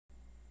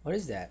What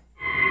is that?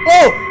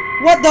 Oh!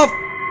 What the f—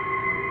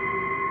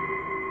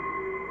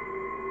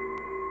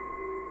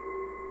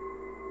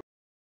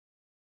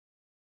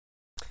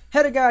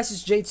 Hey there guys,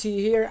 it's Jaytee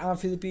here. I'm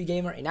L.P.I.G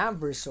gamer and I'm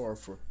very sorry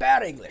for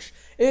bad English.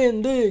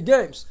 In the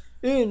games,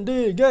 in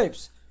the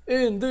games,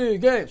 in the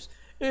games,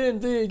 in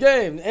the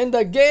game. And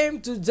the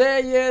game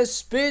today is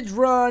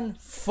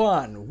Speedrun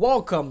Fun.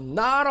 Welcome,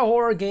 not a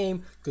horror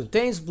game,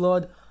 contains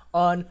blood,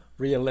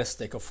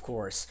 unrealistic of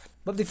course.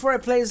 But before I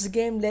play this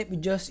game, let me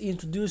just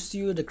introduce to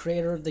you the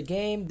creator of the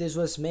game. This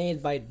was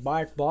made by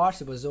Bart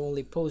Boss. It was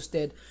only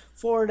posted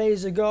 4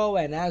 days ago,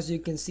 and as you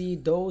can see,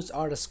 those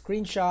are the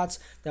screenshots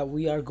that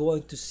we are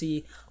going to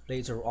see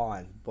later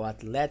on.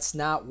 But let's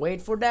not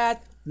wait for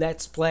that.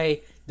 Let's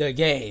play the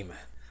game.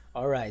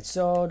 Alright,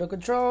 so the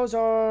controls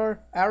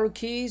are arrow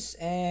keys,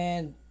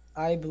 and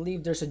I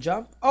believe there's a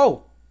jump.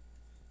 Oh,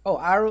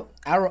 arrow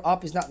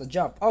up is not the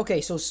jump.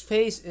 Okay, so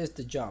space is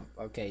the jump.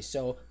 Okay,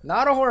 so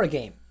not a horror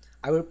game.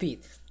 I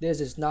repeat, this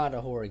is not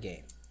a horror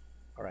game.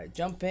 All right,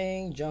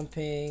 jumping,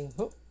 jumping.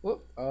 Whoop,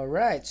 whoop. All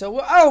right.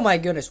 So, oh my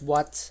goodness,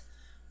 what?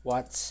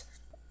 Oh,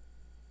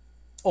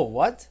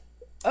 what?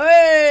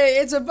 Hey,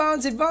 it's a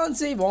bouncy,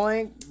 bouncy,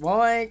 boink,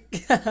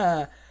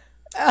 boink.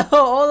 Oh,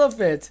 all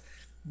of it.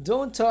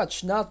 Don't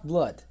touch, not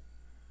blood.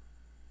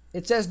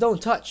 It says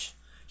don't touch.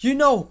 You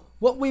know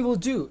what we will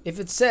do if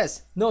it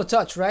says no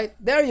touch, right?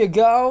 There you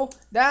go.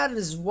 That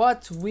is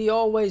what we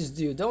always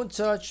do. Don't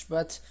touch,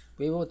 but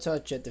we will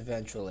touch it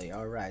eventually.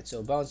 Alright,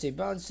 so bouncy,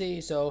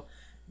 bouncy. So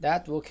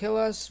that will kill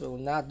us. We will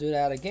not do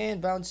that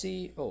again.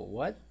 Bouncy. Oh,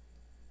 what?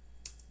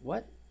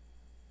 What?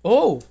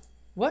 Oh,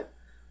 what?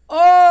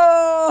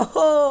 Oh,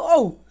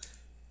 oh,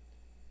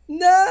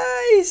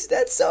 nice.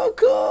 That's so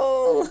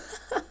cool.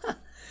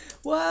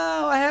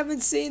 Wow, I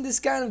haven't seen this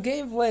kind of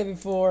gameplay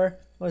before.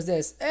 What's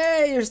this?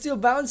 Hey, you're still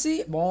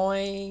bouncy?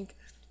 Boink,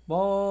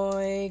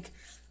 boink.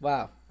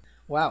 Wow,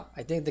 wow.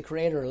 I think the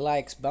creator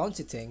likes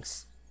bouncy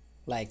things,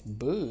 like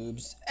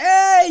boobs.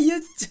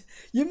 Hey,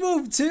 you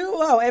move too.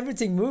 Wow,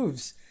 everything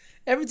moves.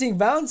 Everything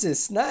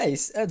bounces.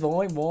 Nice.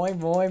 Boing, boing,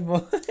 boing,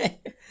 boing.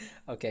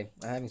 Okay,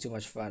 I'm having too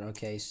much fun.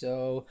 Okay,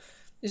 so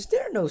is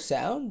there no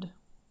sound?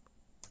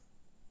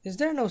 Is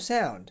there no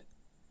sound?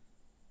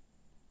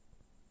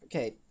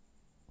 Okay,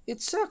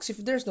 it sucks if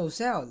there's no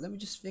sound. Let me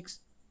just fix.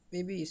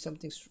 Maybe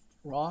something's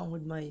wrong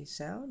with my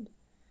sound?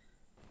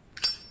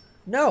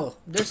 No,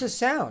 there's a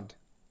sound.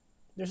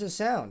 There's a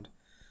sound.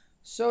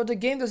 So the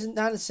game doesn't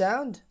have a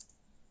sound?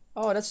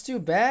 Oh, that's too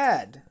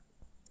bad.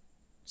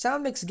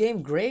 Sound makes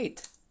game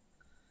great.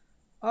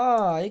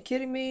 Oh, are you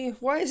kidding me?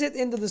 Why is it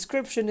in the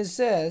description it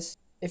says,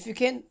 if you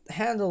can't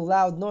handle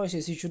loud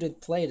noises, you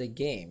shouldn't play the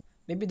game?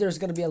 Maybe there's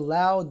gonna be a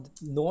loud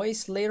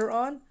noise later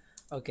on?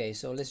 Okay,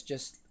 so let's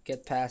just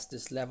get past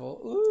this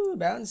level. Ooh,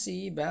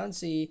 bouncy,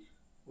 bouncy.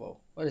 Whoa,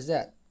 what is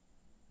that?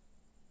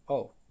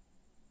 Oh.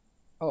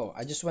 Oh,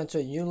 I just went to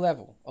a new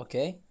level.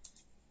 Okay.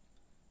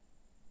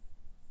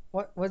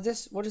 What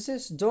this? What is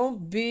this?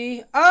 Don't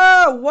be—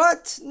 ah,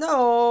 what?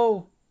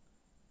 No.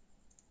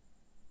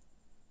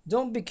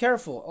 Don't be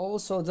careful.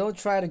 Also, don't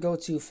try to go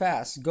too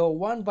fast. Go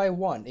one by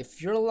one.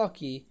 If you're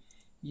lucky,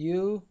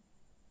 you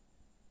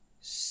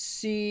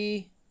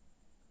see—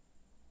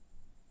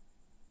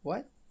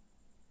 what?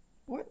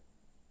 What?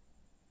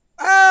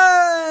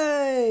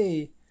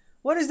 Hey!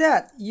 What is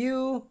that?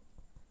 You—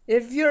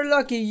 if you're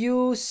lucky,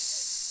 you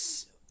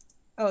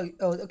oh,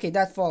 okay,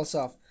 that falls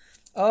off.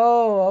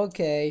 Oh,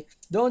 okay.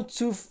 Don't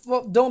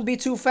be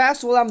too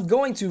fast. Well, I'm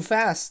going too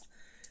fast,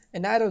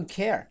 and I don't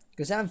care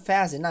because I'm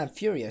fast and I'm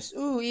furious.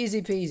 Ooh,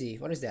 easy peasy.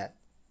 What is that?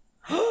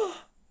 Oh,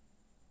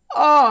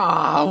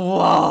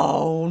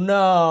 whoa,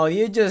 no,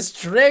 you just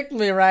tricked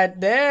me right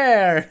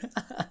there.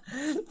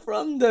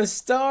 From the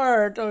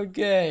start.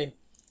 Okay.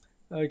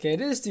 Okay,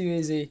 this is too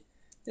easy.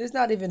 It's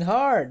not even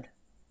hard.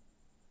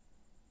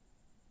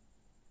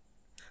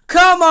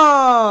 Come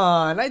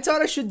on! I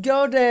thought I should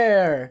go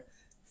there.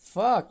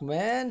 Fuck,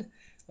 man.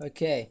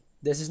 Okay,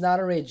 this is not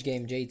a rage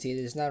game, Jaytee.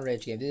 This is not a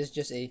rage game. This is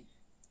just a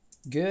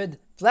good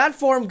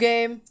platform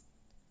game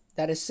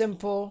that is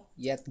simple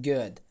yet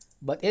good.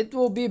 But it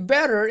will be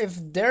better if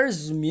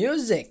there's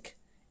music.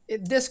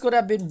 This could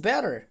have been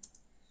better.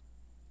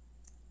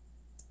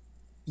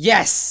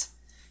 Yes!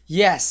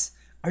 Yes!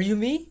 Are you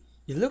me?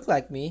 You look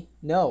like me.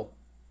 No.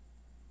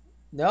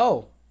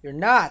 No, you're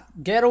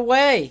not. Get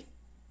away!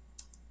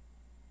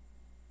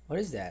 What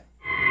is that?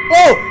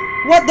 Oh!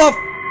 What the f—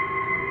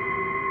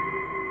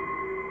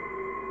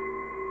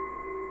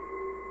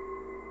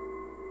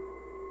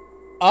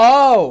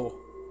 oh!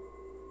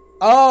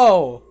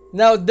 Oh!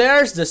 Now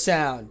there's the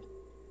sound.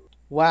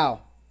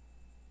 Wow.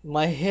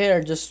 My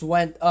hair just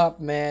went up,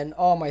 man.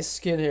 All my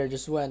skin hair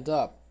just went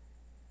up.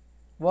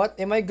 What?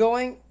 Am I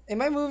going?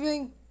 Am I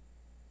moving?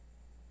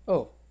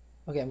 Oh.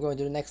 Okay, I'm going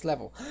to the next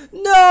level.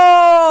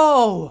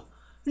 No!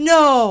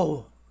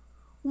 No!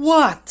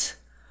 What?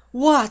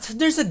 What?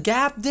 There's a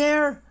gap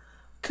there?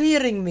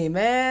 Kidding me,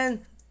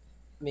 man.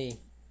 Me.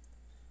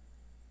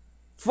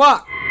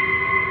 Fuck!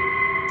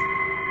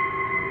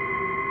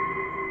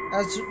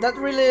 That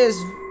really is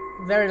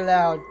very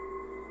loud.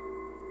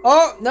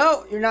 Oh,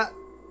 no, you're not.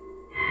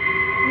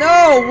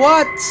 No,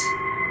 what?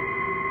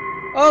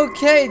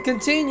 Okay, it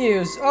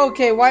continues.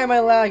 Okay, why am I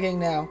lagging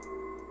now?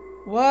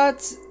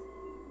 What?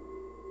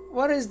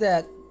 What is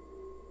that?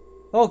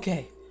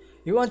 Okay,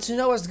 you want to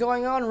know what's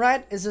going on,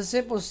 right? It's a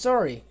simple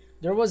story.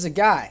 There was a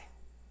guy.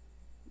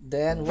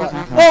 Then what?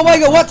 Oh my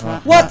god,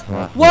 what?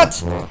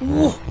 What?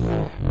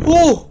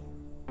 Ooh.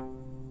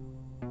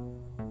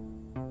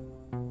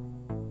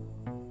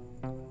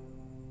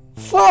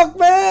 Fuck,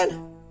 man!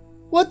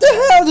 What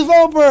the hell,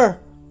 developer?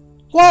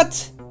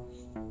 What?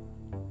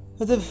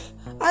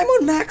 I'm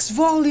on max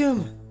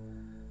volume.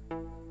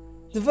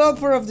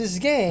 Developer of this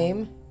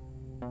game,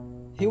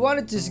 he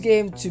wanted this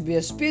game to be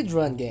a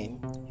speedrun game.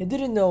 He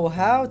didn't know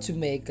how to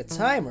make a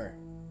timer.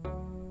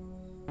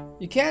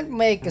 You can't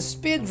make a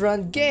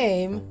speedrun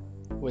game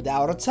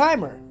without a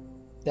timer.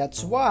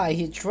 That's why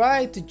he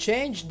tried to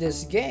change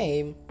this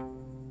game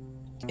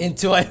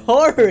into a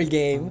horror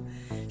game.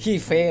 He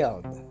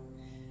failed.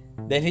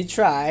 Then he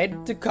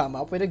tried to come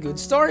up with a good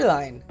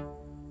storyline.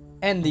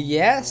 And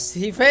yes,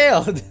 he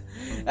failed.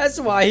 That's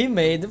why he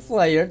made the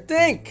player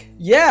think,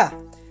 yeah,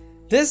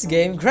 this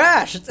game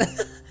crashed.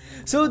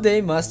 So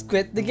they must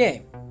quit the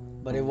game.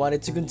 But he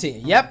wanted to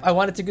continue. Yep, I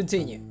wanted to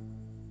continue.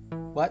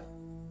 What?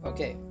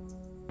 Okay.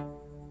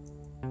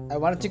 I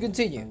wanted to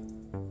continue.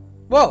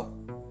 Whoa!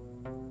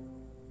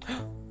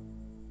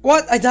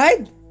 What? I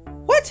died?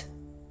 What?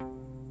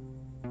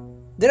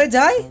 Did I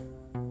die?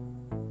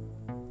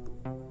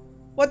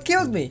 What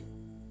killed me?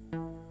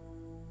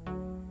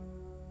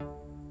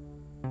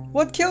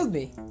 What killed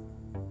me?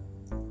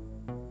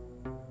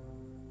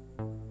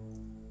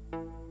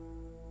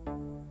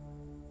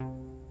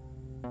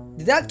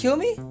 Did that kill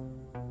me?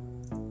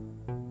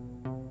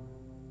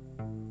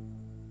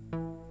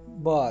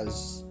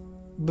 Buzz.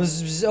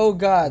 Buzz, buzz, oh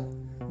god.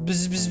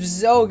 Buzz, buzz,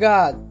 buzz, oh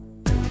god.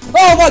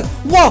 Oh my,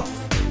 whoa!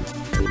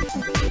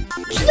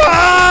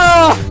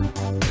 Ah!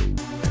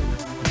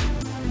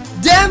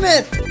 Damn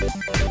it!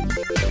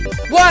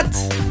 What?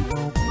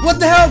 What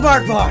the hell,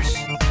 Bart Bosch?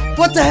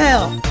 What the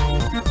hell?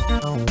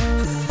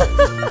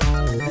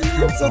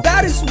 So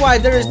that is why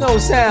there is no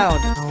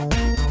sound.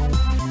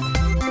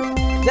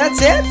 That's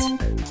it?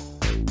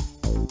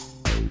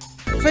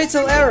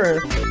 Fatal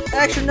error.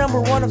 Action number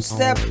 1 of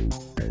step.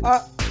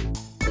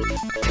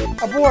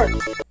 Abort.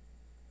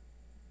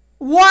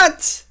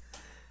 What?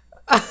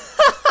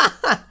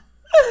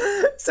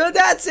 So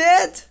that's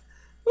it?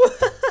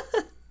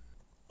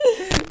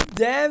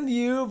 Damn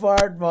you,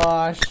 Bart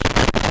Bosch.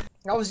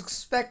 I was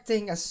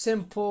expecting a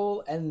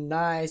simple and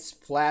nice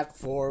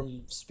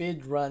platform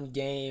speedrun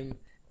game,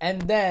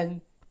 and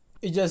then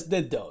you just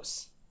did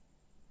those.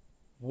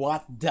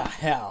 What the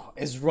hell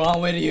is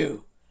wrong with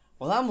you?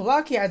 Well, I'm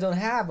lucky I don't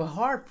have a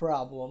heart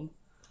problem.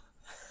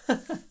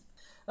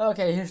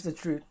 Okay, here's the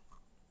truth.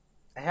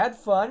 I had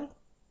fun.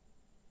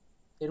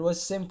 It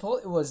was simple,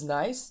 it was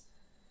nice.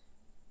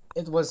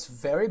 It was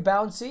very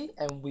bouncy,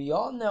 and we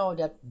all know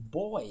that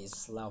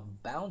boys love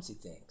bouncy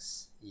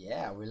things.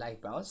 Yeah, we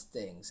like bouncy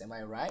things. Am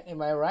I right?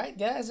 Am I right,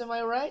 guys? Am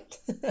I right?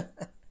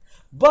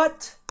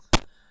 But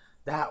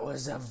that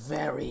was a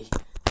very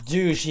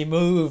douchey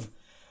move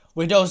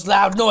with those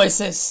loud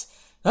noises.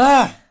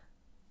 Ah!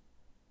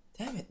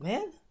 Damn it,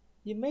 man.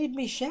 You made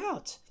me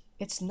shout.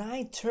 It's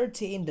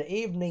 9:30 in the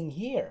evening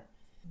here.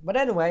 But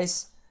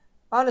anyways,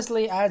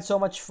 honestly, I had so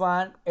much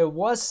fun. It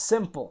was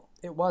simple.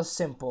 It was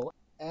simple.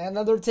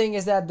 Another thing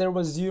is that there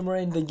was humor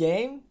in the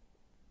game.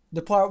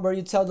 The part where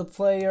you tell the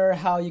player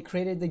how you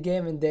created the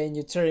game and then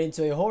you turn it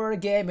into a horror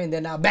game and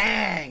then now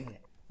bang!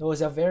 It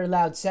was a very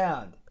loud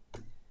sound.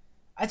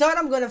 I thought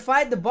I'm gonna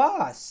fight the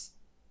boss.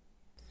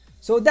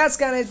 So that's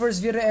kinda it for this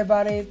video,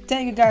 everybody.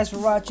 Thank you guys for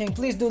watching.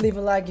 Please do leave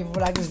a like if you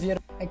like this video.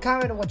 And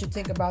comment on what you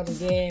think about the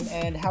game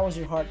and how was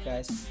your heart,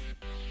 guys.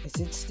 Is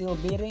it still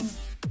beating?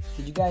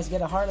 Did you guys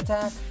get a heart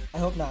attack? I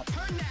hope not.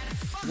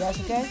 You guys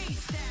okay?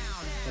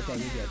 Okay,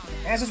 you're good.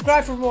 And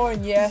subscribe for more,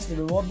 and yes, there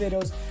will more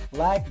videos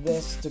like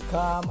this to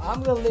come.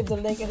 I'm gonna leave the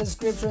link in the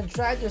description.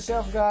 Try it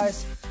yourself,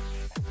 guys.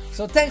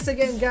 So thanks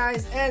again,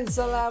 guys, and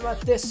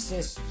salamat. This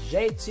is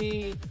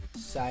Jaytee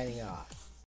signing off.